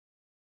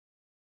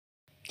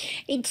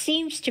It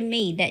seems to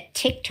me that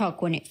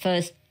TikTok, when it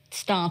first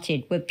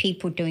started, were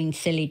people doing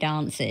silly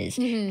dances,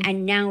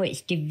 and now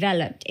it's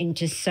developed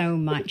into so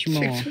much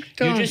more.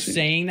 You're just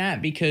saying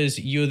that because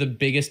you're the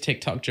biggest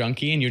TikTok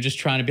junkie and you're just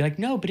trying to be like,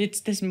 no, but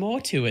there's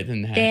more to it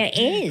than that. There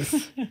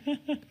is.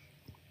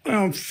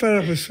 I'm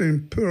fed up with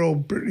seeing poor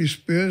old Britney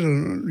Spears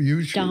on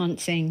YouTube.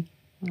 Dancing.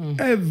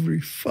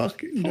 Every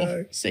fucking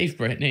day. Save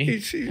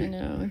Britney. I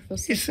know. I feel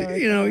so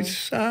sorry. It's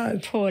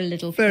sad. Poor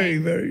little Very,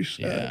 thing. very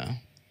sad. Yeah.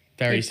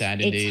 Very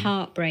sad indeed. It's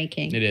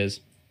heartbreaking. It is.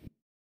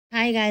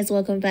 Hi guys,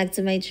 welcome back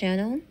to my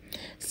channel.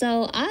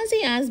 So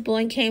Ozzy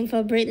Osbourne came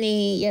for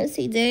Britney. Yes,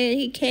 he did.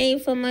 He came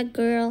for my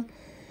girl,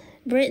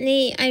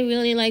 Britney. I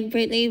really like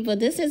Britney, but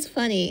this is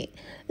funny.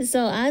 So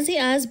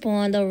Ozzy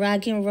Osbourne, the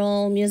rock and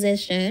roll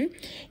musician,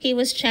 he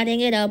was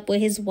chatting it up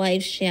with his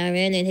wife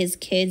Sharon and his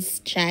kids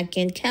Jack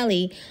and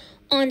Kelly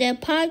on their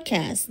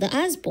podcast, The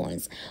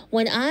Osbournes,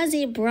 when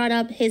Ozzy brought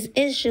up his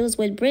issues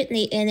with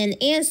Britney in an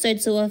answer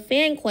to a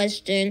fan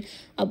question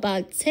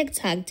about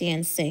TikTok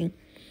dancing.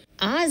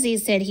 Ozzy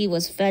said he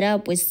was fed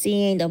up with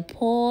seeing the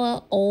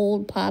poor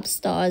old pop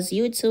star's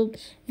YouTube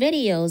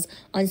videos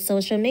on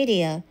social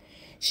media.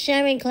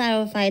 Sharon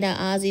clarified that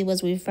Ozzy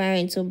was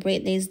referring to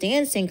Britney's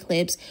dancing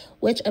clips,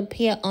 which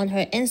appear on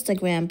her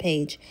Instagram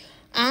page.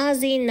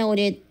 Ozzy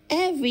noted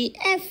every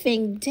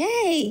effing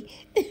day.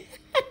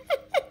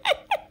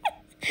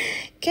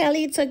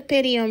 Kelly took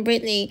pity on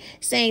Britney,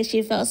 saying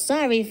she felt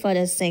sorry for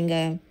the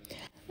singer.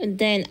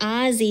 Then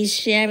Ozzy,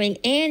 Sharon,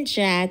 and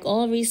Jack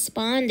all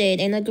responded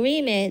in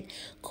agreement,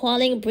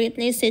 calling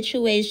Britney's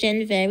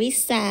situation very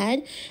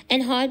sad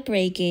and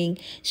heartbreaking.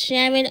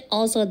 Sharon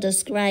also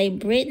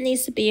described Britney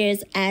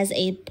Spears as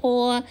a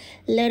poor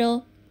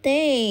little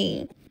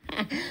thing.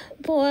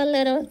 Poor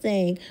little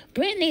thing.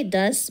 Britney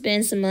does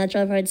spend so much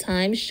of her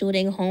time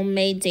shooting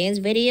homemade dance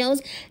videos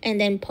and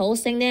then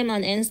posting them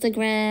on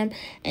Instagram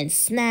and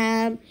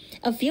Snap.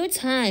 A few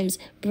times,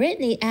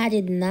 Britney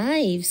added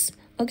knives.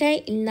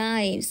 Okay,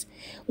 knives,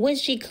 which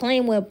she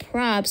claimed were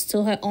props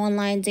to her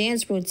online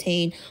dance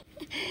routine.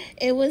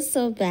 It was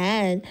so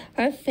bad.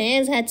 Her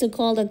fans had to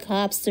call the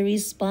cops to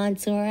respond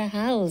to her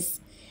house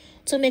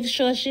to make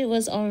sure she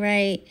was all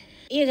right.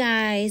 You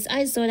guys,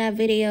 I saw that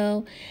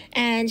video,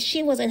 and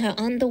she was in her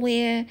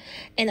underwear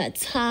and a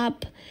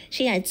top.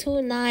 She had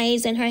two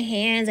knives in her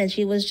hands, and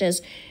she was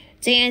just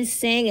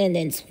dancing and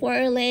then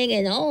twirling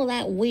and all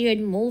that weird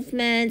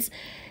movements.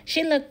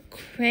 She looked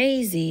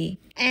crazy.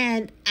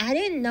 And I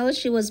didn't know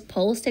she was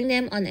posting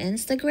them on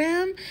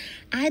Instagram.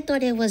 I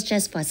thought it was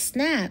just for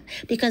Snap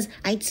because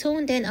I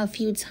tuned in a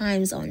few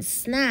times on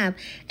Snap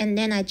and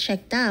then I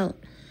checked out.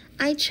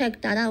 I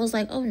was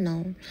like, oh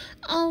no.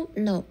 Oh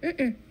no.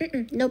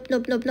 Nope.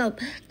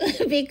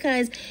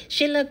 Because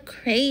she looked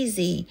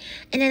crazy.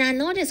 And then I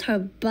noticed her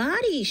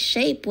body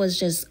shape was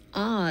just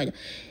odd.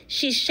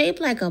 She's shaped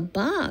like a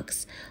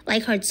box.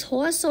 Like her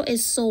torso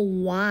is so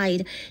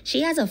wide.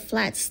 She has a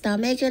flat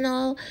stomach and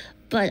all,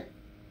 but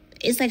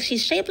it's like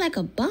she's shaped like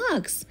a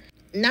box.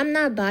 And I'm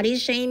not body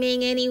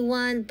shaming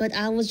anyone, but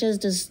I was just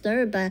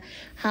disturbed by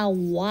how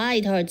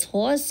wide her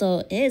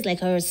torso is. Like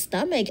her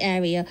stomach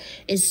area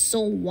is so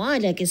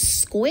wide, like it's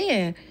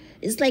square.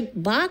 It's like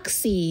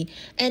boxy.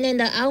 And then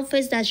the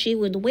outfits that she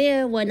would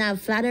wear were not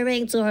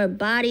flattering to her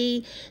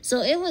body.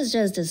 So it was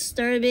just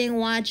disturbing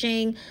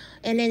watching.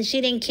 And then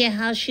she didn't care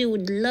how she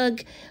would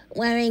look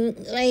wearing,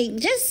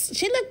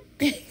 she looked.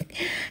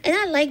 And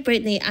I like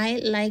Britney.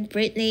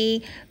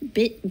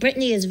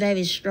 Britney is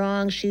very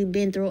strong. She's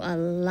been through a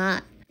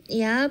lot.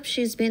 Yep,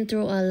 she's been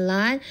through a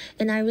lot,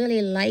 and I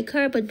really like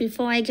her. But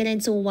before I get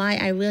into why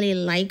I really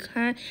like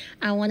her,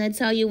 I want to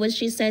tell you what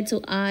she said to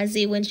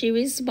Ozzy when she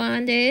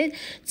responded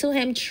to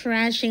him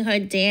trashing her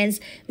dance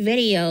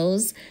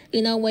videos.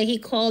 You know, where he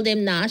called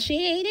him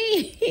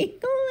nauseating.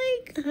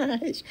 Oh my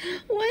gosh,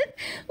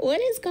 what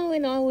is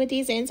going on with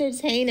these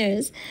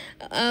entertainers?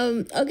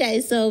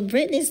 Okay, so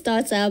Britney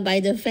starts out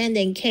by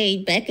defending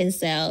Kate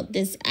Beckinsale,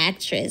 this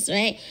actress,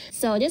 right?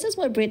 So this is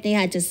what Britney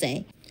had to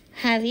say.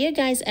 Have you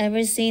guys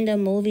ever seen the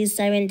movie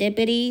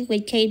Serendipity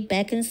with Kate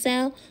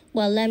Beckinsale?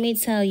 Well, let me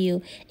tell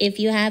you, if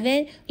you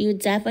haven't, you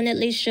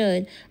definitely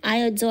should. I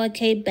adore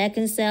Kate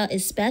Beckinsale,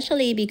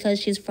 especially because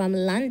she's from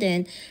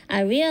London. I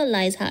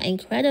realized how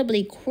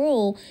incredibly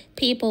cruel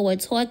people were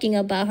talking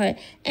about her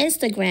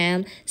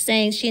Instagram,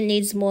 saying she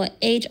needs more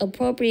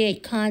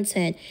age-appropriate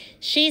content.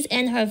 She's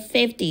in her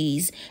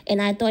 50s, and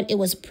I thought it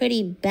was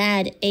pretty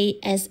bad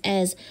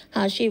ASS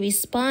how she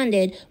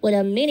responded with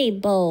a mini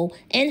bow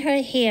in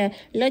her hair,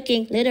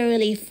 looking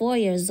literally 4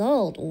 years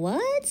old.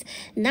 What?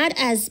 Not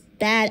as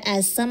bad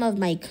as some of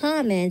my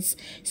comments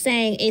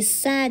saying it's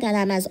sad that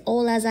I'm as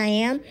old as I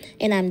am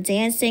and I'm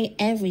dancing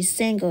every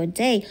single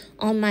day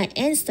on my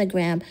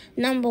Instagram.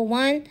 Number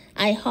one,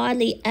 I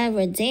hardly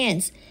ever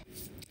dance.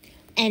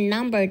 And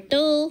number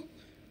two,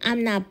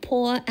 I'm not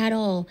poor at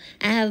all.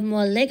 I have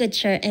more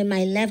ligature in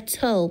my left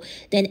toe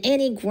than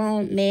any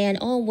grown man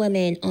or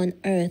woman on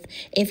earth.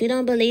 If you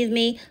don't believe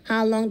me,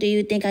 how long do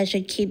you think I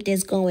should keep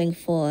this going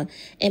for?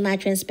 In my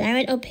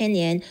transparent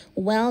opinion,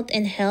 wealth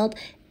and health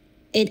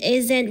It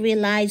isn't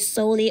relied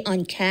solely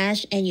on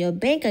cash and your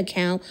bank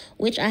account,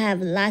 which I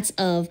have lots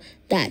of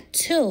that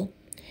too.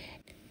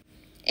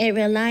 It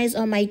relies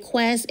on my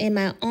quest and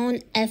my own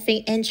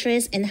effing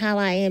interest in how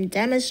I am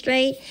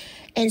demonstrate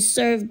and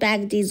serve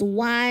back these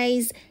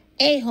wise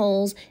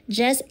a-holes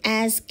just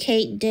as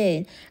Kate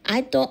did.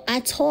 I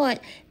taught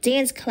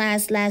dance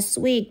class last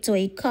week to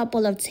a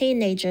couple of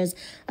teenagers.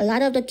 A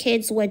lot of the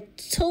kids were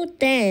too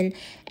thin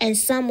and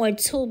some were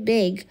too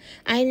big.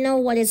 I know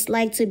what it's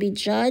like to be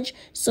judged,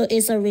 so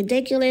it's a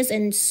ridiculous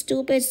and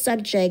stupid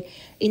subject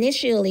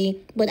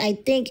initially, but I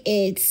think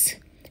it's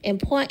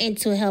important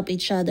to help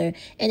each other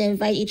and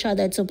invite each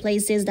other to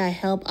places that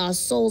help our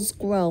souls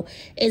grow.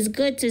 It's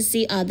good to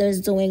see others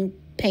doing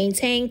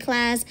painting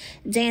class,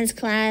 dance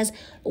class.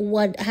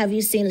 What have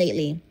you seen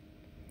lately?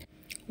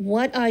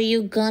 What are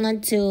you gonna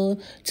do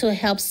to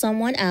help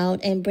someone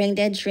out and bring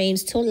their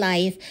dreams to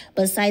life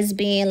besides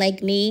being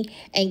like me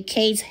and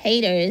Kate's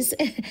haters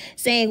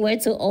saying we're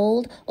too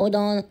old or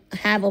don't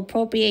have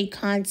appropriate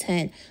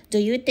content? Do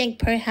you think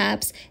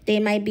perhaps they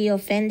might be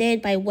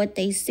offended by what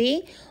they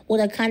see? Would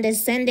a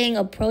condescending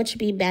approach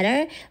be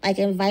better, like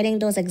inviting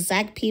those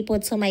exact people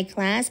to my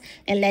class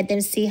and let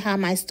them see how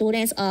my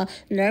students are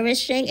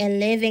nourishing and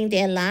living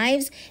their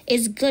lives?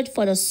 It's good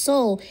for the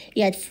soul,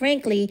 yet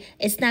frankly,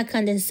 it's not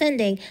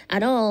condescending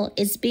at all.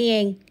 It's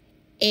being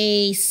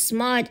a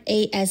smart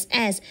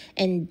ass,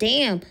 and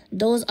damn,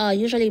 those are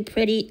usually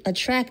pretty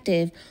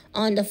attractive.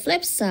 On the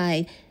flip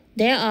side,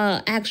 there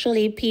are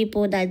actually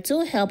people that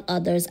do help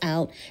others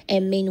out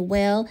and mean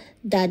well,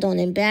 that don't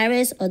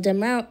embarrass or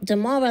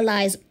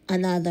demoralize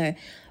another.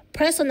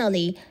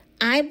 Personally,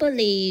 I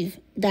believe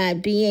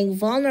that being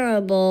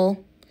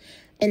vulnerable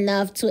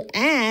enough to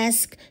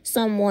ask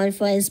someone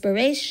for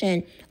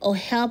inspiration or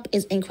help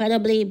is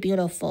incredibly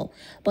beautiful.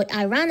 But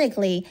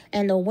ironically,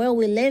 in the world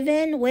we live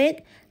in with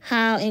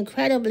how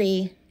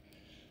incredibly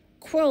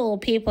cruel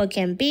people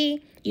can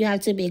be, you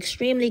have to be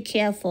extremely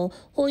careful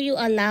who you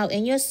allow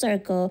in your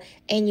circle,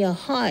 in your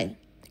heart,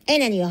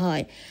 and in your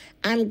heart.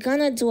 I'm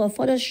gonna do a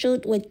photo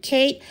shoot with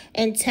Kate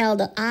and tell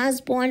the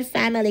Osbourne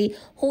family,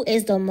 who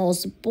is the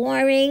most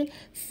boring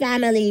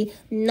family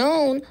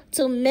known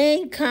to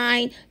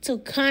mankind, to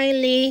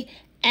kindly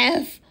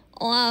F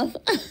off.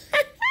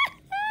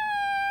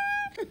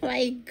 Oh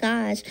my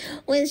gosh.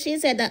 When she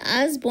said the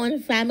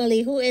Osbourne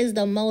family, who is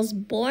the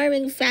most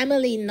boring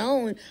family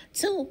known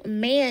to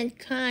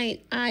mankind,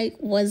 I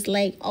was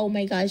like, oh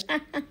my gosh.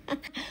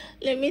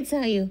 Let me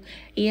tell you,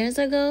 years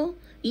ago,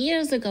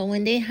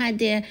 when they had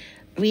their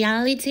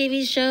reality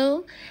TV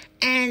show,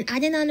 and I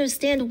didn't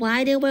understand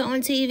why they were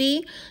on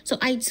TV, so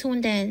I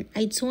tuned in,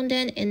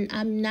 and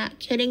I'm not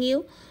kidding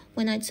you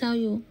when I tell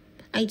you,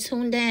 I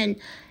tuned in.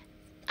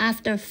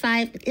 After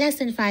less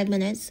than 5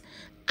 minutes,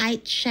 I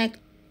checked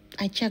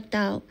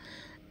out.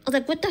 I was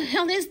like, what the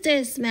hell is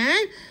this,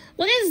 man?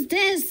 What is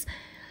this?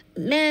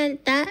 Man,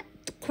 that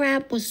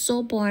crap was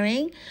so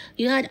boring.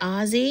 You had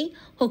Ozzy,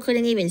 who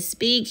couldn't even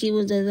speak. He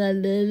was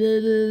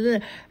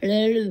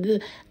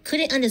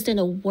couldn't understand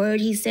a word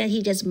he said.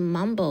 He just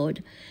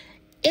mumbled.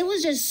 It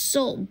was just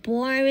so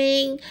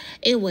boring.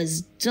 It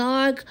was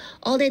dark.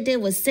 All they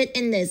did was sit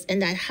in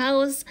that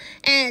house.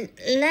 And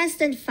less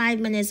than 5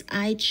 minutes,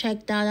 I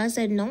checked out. I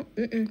said, no,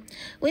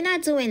 we're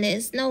not doing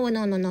this. No.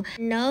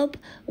 Nope,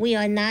 we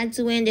are not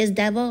doing this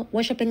devil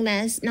worshiping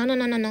mess.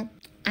 No.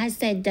 I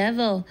said,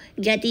 devil,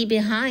 get thee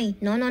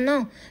behind.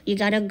 No. You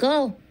gotta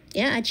go.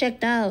 Yeah, I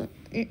checked out.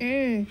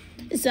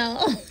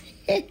 So...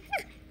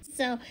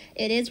 So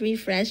it is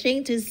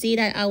refreshing to see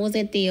that I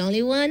wasn't the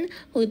only one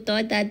who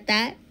thought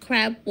that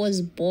crap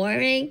was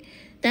boring.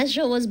 That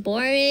show was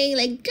boring.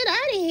 Like, get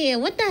out of here.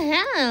 What the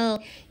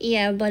hell?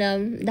 Yeah, but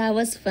that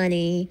was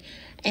funny.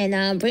 And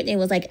Britney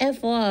was like,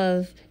 F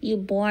off, you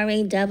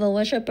boring devil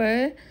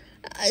worshiper.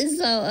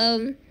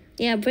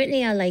 Yeah,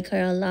 Britney, I like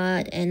her a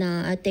lot. And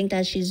I think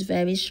that she's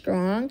very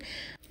strong.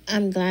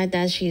 I'm glad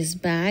that she's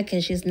back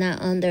and she's not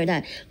under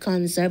that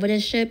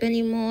conservatorship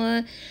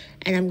anymore.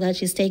 And I'm glad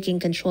she's taking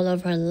control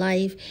of her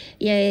life.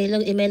 Yeah,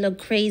 it may look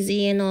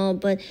crazy and all,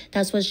 but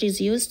that's what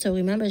she's used to.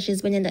 Remember,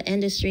 she's been in the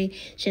industry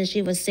since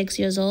she was 6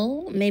 years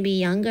old, maybe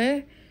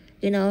younger.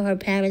 You know, her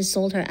parents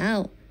sold her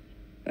out,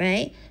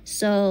 right?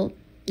 So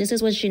this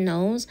is what she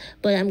knows.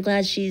 But I'm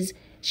glad she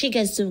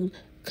gets to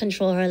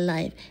control her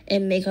life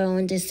and make her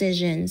own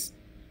decisions.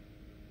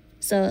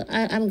 So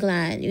I'm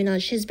glad. You know,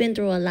 she's been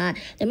through a lot.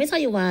 Let me tell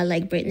you why I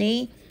like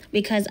Britney.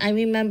 Because I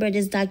remember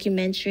this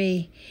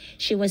documentary.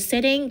 She was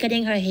sitting,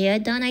 getting her hair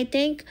done, I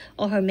think,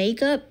 or her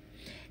makeup.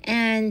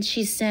 And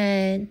she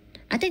said,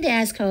 I think they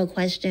asked her a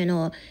question,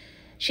 or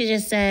she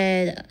just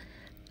said,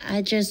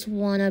 I just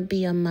want to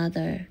be a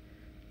mother.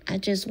 I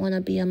just want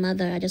to be a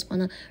mother. I just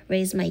want to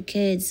raise my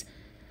kids,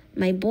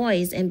 my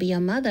boys, and be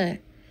a mother.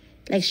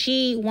 Like,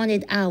 she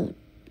wanted out.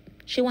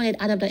 She wanted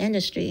out of the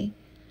industry.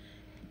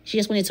 She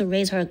just wanted to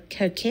raise her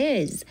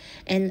kids.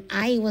 And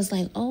I was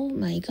like, oh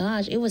my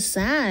gosh, it was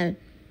sad.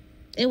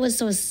 It was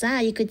so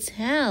sad. You could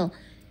tell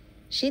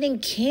she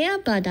didn't care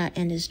about that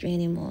industry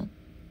anymore.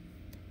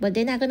 But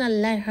they're not going to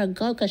let her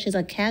go because she's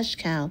a cash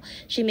cow.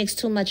 She makes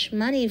too much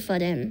money for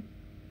them.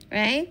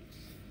 right?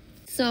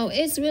 So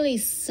it's really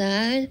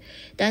sad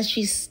that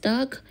she's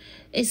stuck.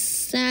 It's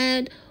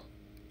sad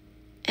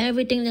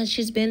everything that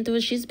she's been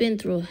through. She's been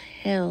through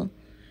hell.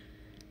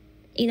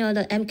 You know,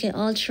 the MK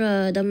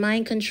Ultra, the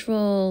mind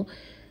control.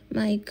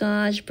 My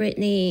gosh,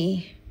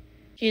 Britney.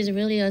 She's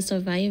really a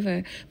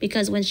survivor,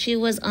 because when she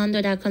was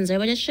under that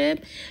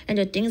conservatorship and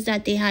the things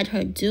that they had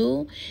her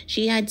do,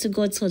 she had to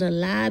go to the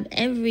lab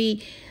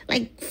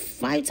like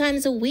 5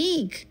 times a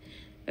week,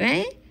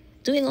 right?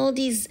 Doing all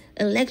these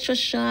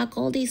electroshock,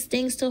 all these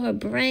things to her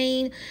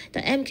brain,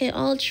 the MK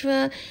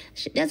Ultra.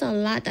 There's a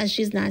lot that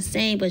she's not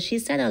saying, but she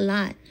said a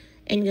lot.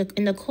 In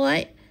the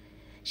court,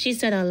 she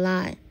said a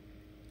lot.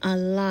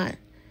 And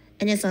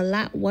it's a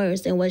lot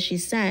worse than what she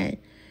said.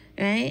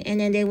 Right? And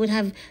then they would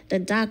have the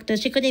doctor.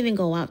 She couldn't even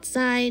go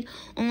outside,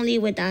 only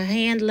with a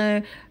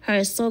handler,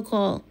 her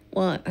so-called,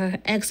 her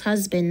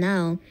ex-husband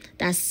now,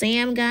 that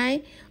Sam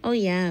guy. Oh,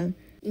 yeah.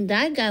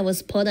 That guy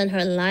was put on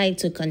her life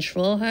to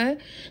control her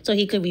so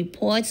he could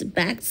report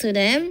back to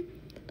them.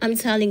 I'm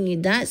telling you,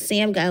 that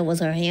Sam guy was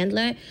her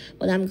handler.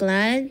 But I'm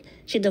glad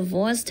she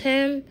divorced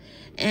him.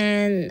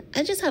 And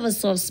I just have a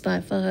soft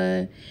spot for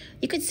her.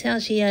 You could tell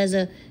she has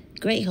a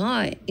great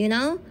heart, you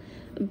know?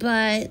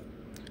 But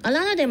a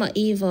lot of them are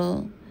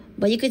evil,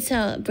 but you could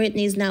tell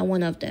Britney's not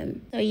one of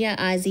them. So yeah,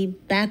 Ozzy,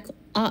 back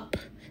up.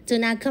 Do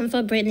not come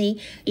for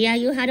Britney. Yeah,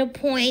 you had a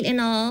point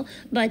and all,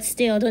 but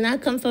still, do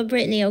not come for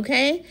Britney,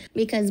 okay?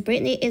 Because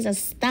Britney is a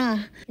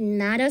star.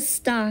 Not a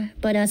star,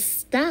 but a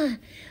star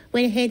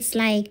with hits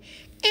like,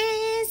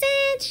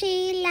 isn't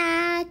she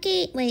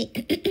lucky? Wait.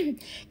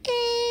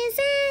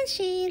 Isn't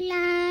she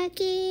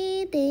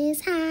lucky,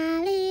 this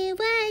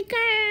Hollywood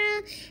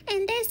girl?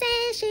 And they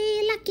say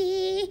she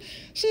lucky.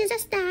 She's a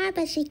star,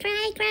 but she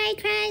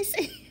cries.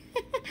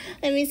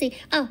 Let me see.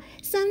 Oh,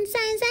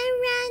 sometimes I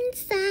run,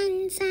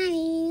 sometimes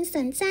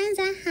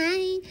I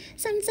hide.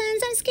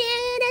 Sometimes I'm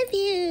scared of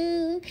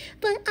you,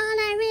 but all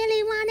I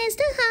really want is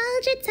to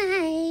hold you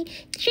tight,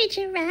 treat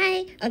you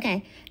right.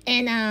 Okay,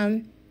 and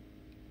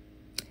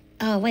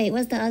oh wait,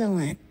 what's the other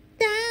one?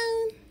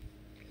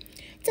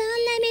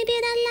 Don't let me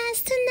be the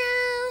last to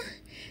know.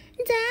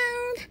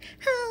 Don't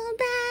hold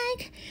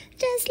back,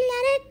 just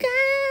let it go.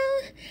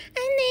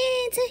 I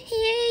need to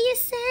hear you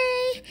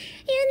say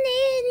you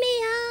need me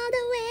all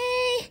the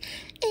way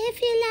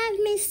if you love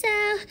me so.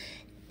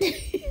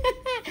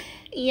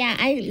 Yeah,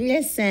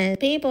 listen.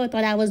 People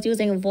thought I was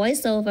using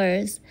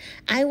voiceovers.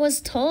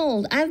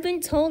 I've been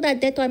told that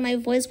they thought my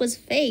voice was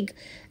fake.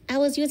 I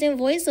was using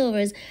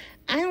voiceovers.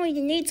 I don't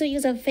even need to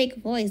use a fake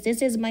voice.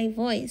 This is my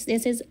voice.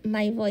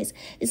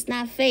 It's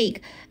not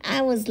fake.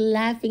 I was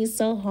laughing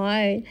so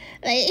hard.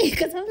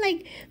 Because I'm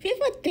like,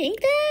 people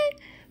think that?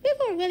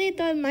 People really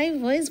thought my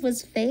voice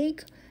was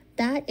fake?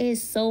 That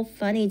is so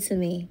funny to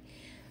me.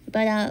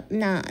 But,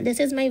 nah, this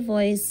is my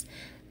voice.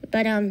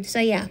 But, so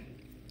yeah.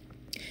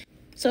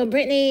 So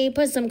Britney,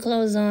 put some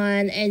clothes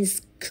on and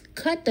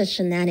cut the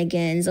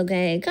shenanigans,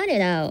 okay? Cut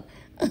it out.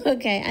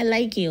 Okay, I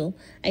like you.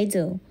 I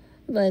do.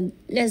 But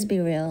let's be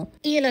real.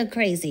 You look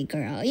crazy,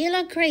 girl. You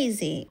look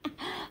crazy.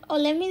 Oh,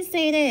 let me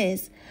say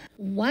this.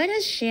 Why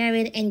does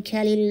Sharon and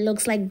Kelly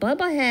looks like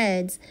bubba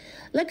heads?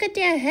 Look at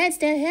their heads.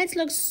 Their heads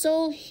look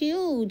so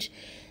huge.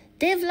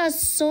 They've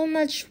lost so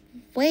much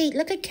weight.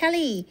 Look at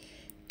Kelly.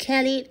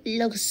 Kelly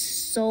looks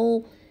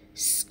so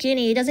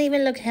skinny. It doesn't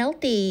even look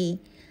healthy.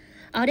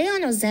 Are they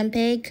on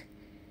Ozempic?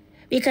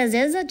 Because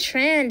there's a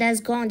trend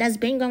that's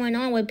been going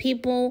on with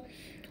people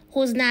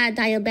who's not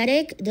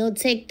diabetic. They'll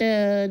take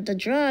the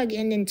drug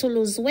and then to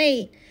lose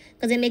weight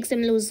because it makes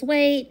them lose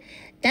weight.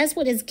 That's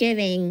what it's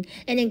giving.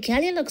 And then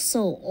Kelly looks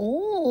so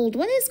old.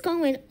 What is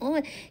going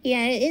on?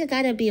 Yeah, it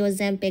gotta be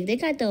Ozempic. They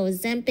got the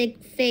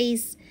Ozempic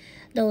face,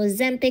 the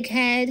Ozempic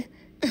head.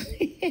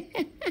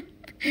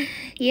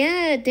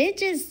 Yeah, they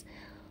just,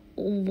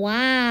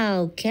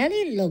 wow.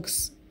 Kelly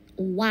looks,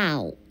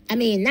 wow. I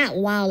mean, not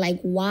wow,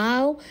 like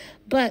wow,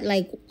 but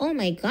like, oh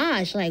my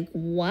gosh, like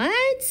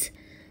what?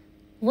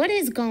 What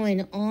is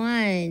going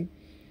on?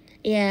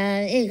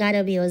 Yeah, it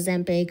gotta be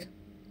Ozempic.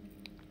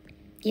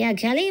 Yeah,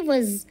 she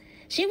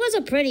was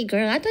a pretty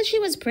girl. I thought she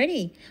was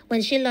pretty.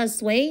 When she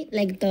lost weight,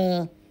 like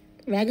the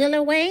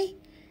regular way,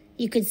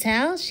 you could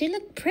tell she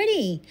looked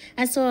pretty.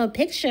 I saw a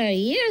picture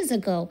years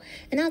ago,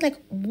 and I was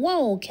like,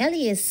 whoa,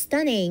 Kelly is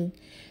stunning.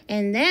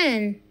 And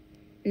then,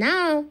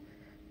 now,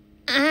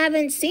 I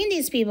haven't seen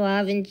these people. I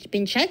haven't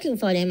been checking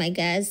for them, I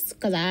guess,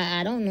 because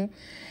I don't know.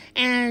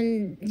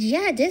 And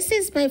yeah, this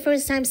is my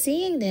first time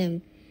seeing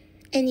them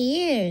in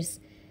years.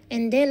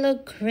 And they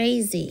look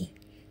crazy.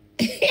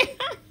 They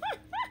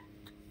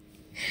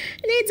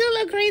do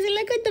look crazy.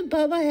 Look at the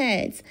bubba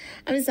heads.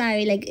 I'm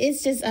sorry. Like,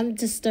 it's just, I'm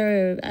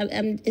disturbed.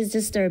 It's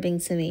disturbing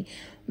to me.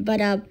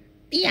 But,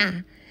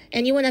 yeah.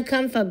 And you want to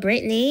come for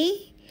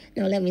Britney?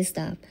 No, let me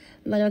stop.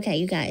 But okay,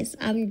 you guys,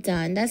 I'm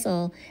done. That's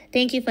all.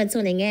 Thank you for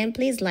tuning in.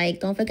 Please like.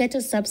 Don't forget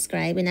to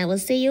subscribe. And I will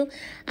see you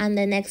on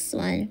the next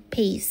one.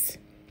 Peace.